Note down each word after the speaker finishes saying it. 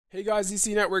Hey guys,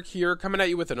 EC Network here, coming at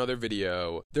you with another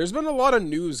video. There's been a lot of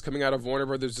news coming out of Warner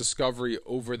Bros. Discovery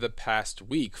over the past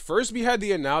week. First, we had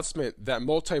the announcement that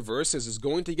Multiverses is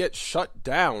going to get shut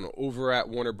down over at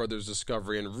Warner Bros.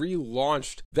 Discovery and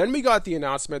relaunched. Then we got the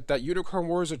announcement that Unicorn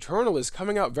Wars Eternal is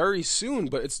coming out very soon,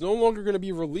 but it's no longer going to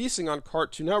be releasing on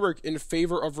Cartoon Network in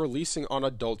favor of releasing on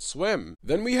Adult Swim.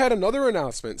 Then we had another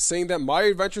announcement saying that My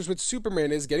Adventures with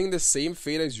Superman is getting the same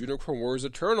fate as Unicorn Wars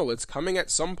Eternal. It's coming at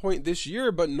some point this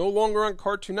year, but no longer on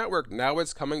Cartoon Network. Now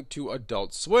it's coming to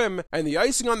Adult Swim. And the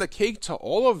icing on the cake to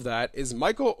all of that is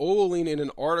Michael Olerlin, in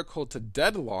an article to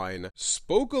Deadline,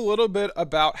 spoke a little bit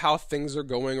about how things are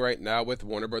going right now with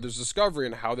Warner Bros. Discovery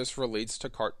and how this relates to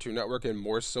Cartoon Network and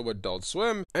more so Adult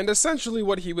Swim. And essentially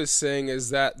what he was saying is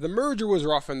that the merger was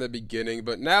rough in the beginning,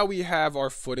 but now we have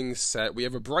our footing set. We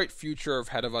have a bright future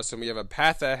ahead of us, and we have a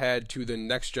path ahead to the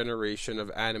next generation of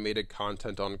animated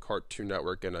content on Cartoon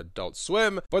Network and Adult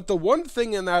Swim. But the one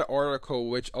thing in that article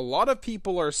which a lot of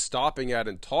people are stopping at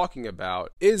and talking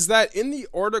about is that in the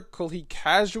article he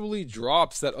casually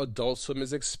drops that Adult Swim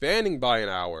is expanding by an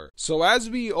hour. So as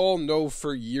we all know,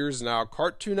 for years now,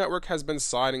 Cartoon Network has been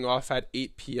signing off at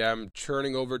 8 p.m,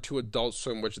 churning over to Adult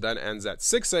Swim, which then ends at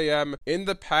 6 a.m. In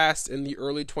the past, in the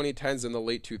early 2010s and the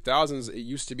late 2000s, it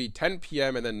used to be 10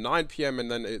 p.m. and then 9 p.m.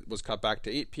 and then it was cut back to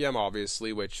 8 p.m.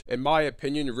 obviously, which in my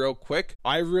opinion, real quick,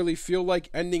 I really feel like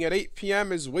ending at 8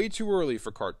 p.m. is way too early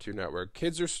for Cartoon Network.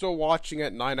 Kids are still watching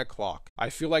at 9 o'clock. I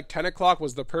feel like 10 o'clock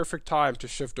was the perfect time to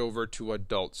shift over to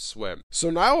Adult Swim. So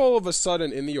now all of a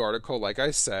sudden in the article, like I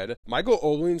said, Michael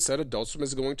Olerlin said Adult Swim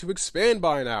is going to expand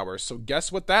by an hour. So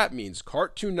guess what that means?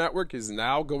 Cartoon Network is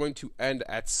now going to end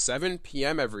at 7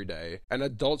 p.m. every day, and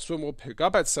Adult Swim will pick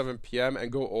up at 7 p.m.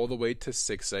 and go all the way to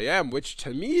 6 a.m., which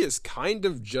to me is kind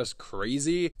of just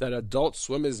crazy that Adult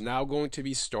Swim is now going to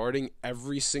be starting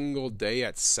every single day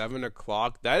at 7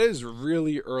 o'clock. That is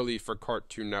really early for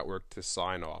Cartoon Network to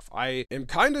sign off. I am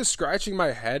kind of scratching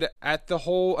my head at the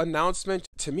whole announcement.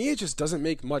 To me, it just doesn't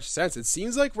make much sense. It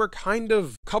seems like we're kind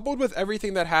of, coupled with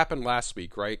everything that happened last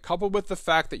week, right? Coupled with the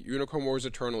fact that Unicorn Wars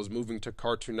Eternal is moving to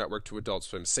Cartoon Network to Adult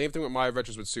Swim. Same thing with My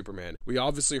Adventures with Superman. We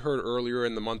obviously heard earlier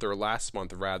in the month, or last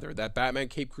month rather, that Batman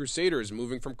Caped Crusader is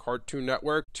moving from Cartoon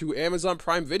Network to Amazon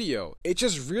Prime Video. It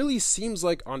just really seems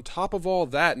like on top of all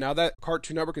that, now that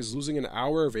Cartoon Network is losing an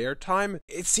hour of airtime,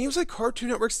 it seems like Cartoon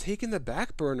Network's taking the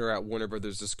back burner at Warner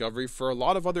Bros. Discovery for a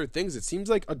lot of other things. It seems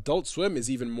like Adult Swim is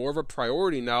even more of a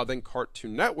priority now than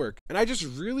Cartoon Network, and I just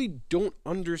really don't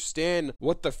understand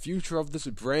what the future of this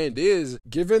brand is,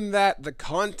 given that the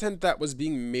content that was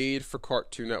being made for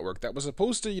Cartoon Network that was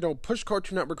supposed to, push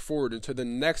Cartoon Network forward into the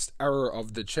next era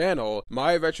of the channel,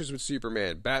 My Adventures with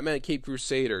Superman, Batman Caped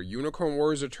Crusader, Unicorn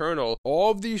Wars Eternal,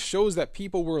 all of these shows that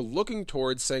people were looking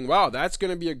towards saying, wow, that's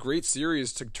going to be a great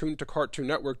series to tune to Cartoon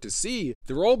Network to see,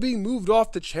 they're all being moved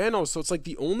off the channel. So it's like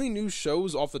the only new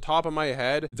shows off the top of my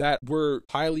head that were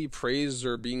highly praised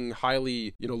or being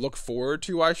highly, looked forward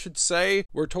to, I should say,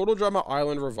 were Total Drama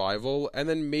Island Revival and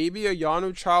then maybe a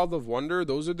Yanu Child of Wonder.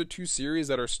 Those are the two series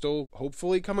that are still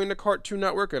hopefully coming to Cartoon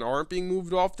Network and aren't being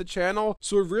moved off the channel.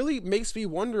 So it really makes me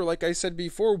wonder, like I said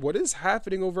before, what is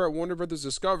happening over at Warner Bros.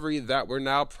 Discovery that we're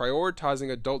now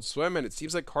prioritizing Adult Swim, and it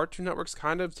seems like Cartoon Network's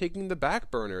kind of taking the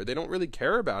back burner. They don't really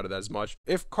care about it as much.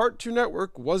 If Cartoon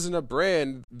Network wasn't a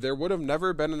brand, there would have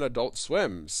never been an Adult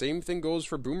Swim. Same thing goes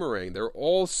for Boomerang. They're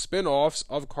all spin-offs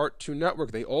of Cartoon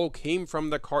Network. They all came from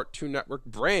the Cartoon Network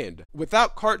brand.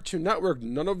 Without Cartoon Network,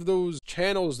 none of those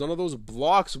channels, none of those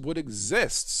blocks would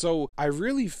exist. So I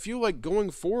really feel like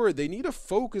going forward, they need to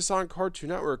focus on Cartoon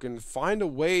Network and find a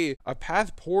way, a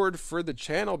path forward for the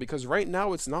channel, because right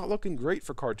now it's not looking great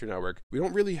for Cartoon Network. We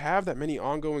don't really have that many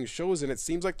ongoing shows, and it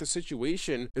seems like the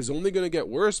situation is only going to get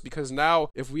worse, because now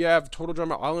if we have Total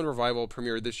Drama Island Revival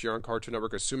premiere this year on Cartoon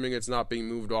Network, assuming it's not being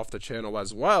moved off the channel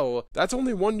as well, that's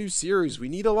only one new series. We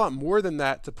need a lot more than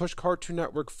that to push Cartoon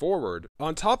Network forward.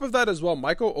 On top of that as well,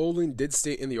 Michael Olerlin did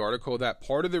state in the article that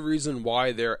part of the reason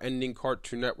why they're ending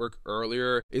Cartoon Network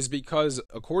earlier is because,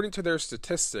 according to their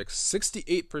statistics,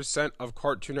 68% of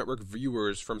Cartoon Network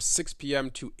viewers from 6 p.m.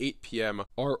 to 8 p.m.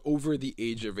 are over the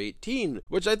age of 18,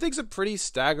 which I think is a pretty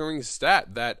staggering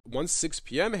stat, that once 6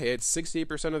 p.m. hits,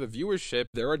 68% of the viewership,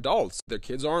 they're adults. Their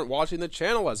kids aren't watching the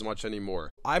channel as much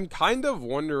anymore. I'm kind of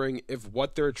wondering if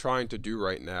what they're trying to do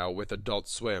right now with Adult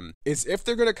Swim is if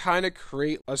they're going to kind of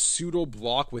create a pseudo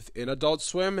block within Adult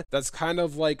Swim that's kind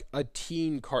of like a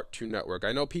teen Cartoon Network.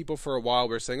 I know people for a while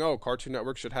were saying, oh, Cartoon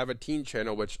Network should have a teen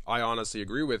channel, which I honestly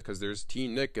agree with, because there's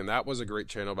Teen Nick, and that was a great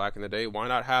channel back in the day. Why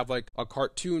not have like a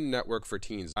Cartoon Network for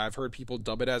teens? I've heard people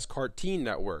dub it as Cartoon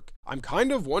Network. I'm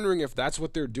kind of wondering if that's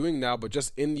what they're doing now, but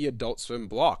just in the Adult Swim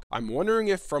block. I'm wondering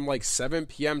if from from like 7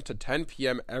 p.m. to 10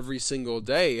 p.m. every single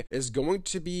day is going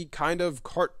to be kind of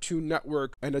Cartoon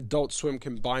Network and Adult Swim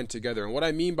combined together. And what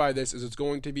I mean by this is it's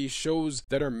going to be shows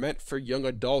that are meant for young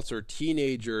adults or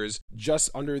teenagers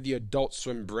just under the Adult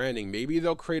Swim branding. Maybe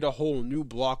they'll create a whole new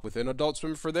block within Adult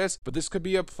Swim for this, but this could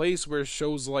be a place where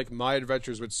shows like My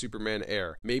Adventures with Superman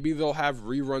air. Maybe they'll have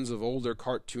reruns of older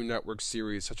Cartoon Network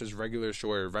series such as Regular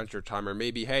Show or Adventure Time, or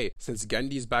maybe, hey, since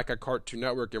Gendy's back at Cartoon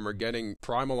Network and we're getting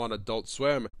Primal on Adult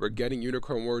Swim, we're getting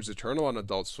Unicorn Wars Eternal on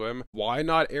Adult Swim, why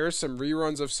not air some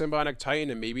reruns of Sym-Bionic Titan?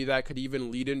 And maybe that could even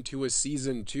lead into a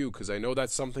season 2, because I know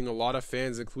that's something a lot of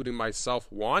fans, including myself,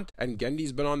 want, and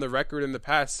Gendy's been on the record in the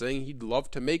past saying he'd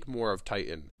love to make more of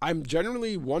Titan. I'm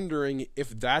generally wondering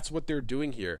if that's what they're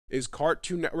doing here. Is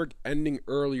Cartoon Network ending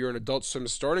earlier and Adult Swim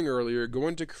starting earlier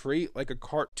going to create like a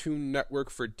Cartoon Network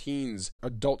for teens,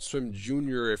 Adult Swim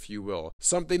Junior, if you will?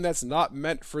 Something that's not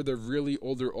meant for the really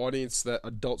older audience that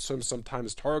Adult Swim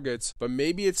sometimes targets, but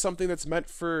maybe it's something that's meant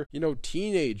for, you know,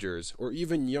 teenagers or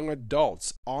even young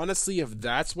adults. Honestly, if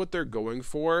that's what they're going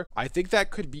for, I think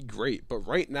that could be great, but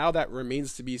right now that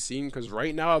remains to be seen, because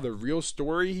right now the real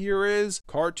story here is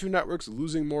Cartoon Network's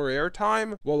losing more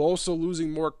airtime while also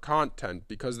losing more content,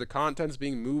 because the content's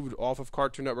being moved off of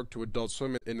Cartoon Network to Adult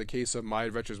Swim in the case of My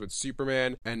Adventures with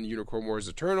Superman and Unicorn Wars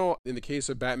Eternal. In the case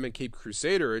of Batman Cape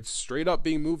Crusader, it's straight up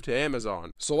being moved to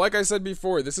Amazon. So like I said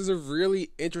before, this is a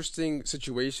really interesting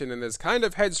situation and it's kind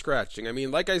of head scratching. I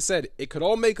mean, like I said, it could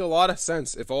all make a lot of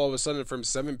sense if all of a sudden from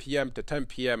 7 p.m. to 10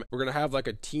 p.m. we're gonna have like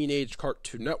a teenage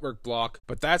Cartoon Network block,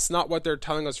 but that's not what they're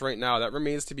telling us right now. That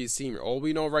remains to be seen. All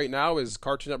we know right now is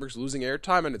Cartoon Network's losing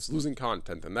airtime and it's losing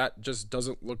content, and that just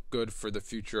doesn't look good for the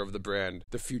future of the brand,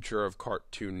 the future of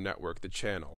Cartoon Network, the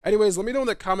channel. Anyways, let me know in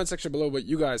the comment section below what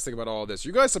you guys think about all of this. Are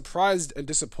you guys surprised and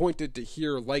disappointed to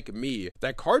hear, like me,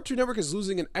 that Cartoon Network is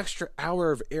losing an extra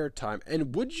hour of airtime?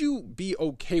 And would you be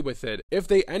okay with it if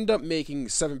they end up making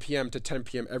 7 p.m. to 10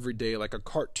 p.m. every day like a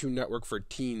Cartoon Network for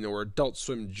teen or Adult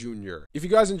Swim Junior? If you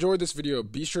guys enjoyed this video,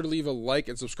 be sure to leave a like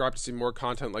and subscribe to see more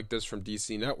content like this from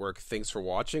DC Network. Thanks for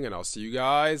watching, and I'll see you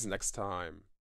guys next time.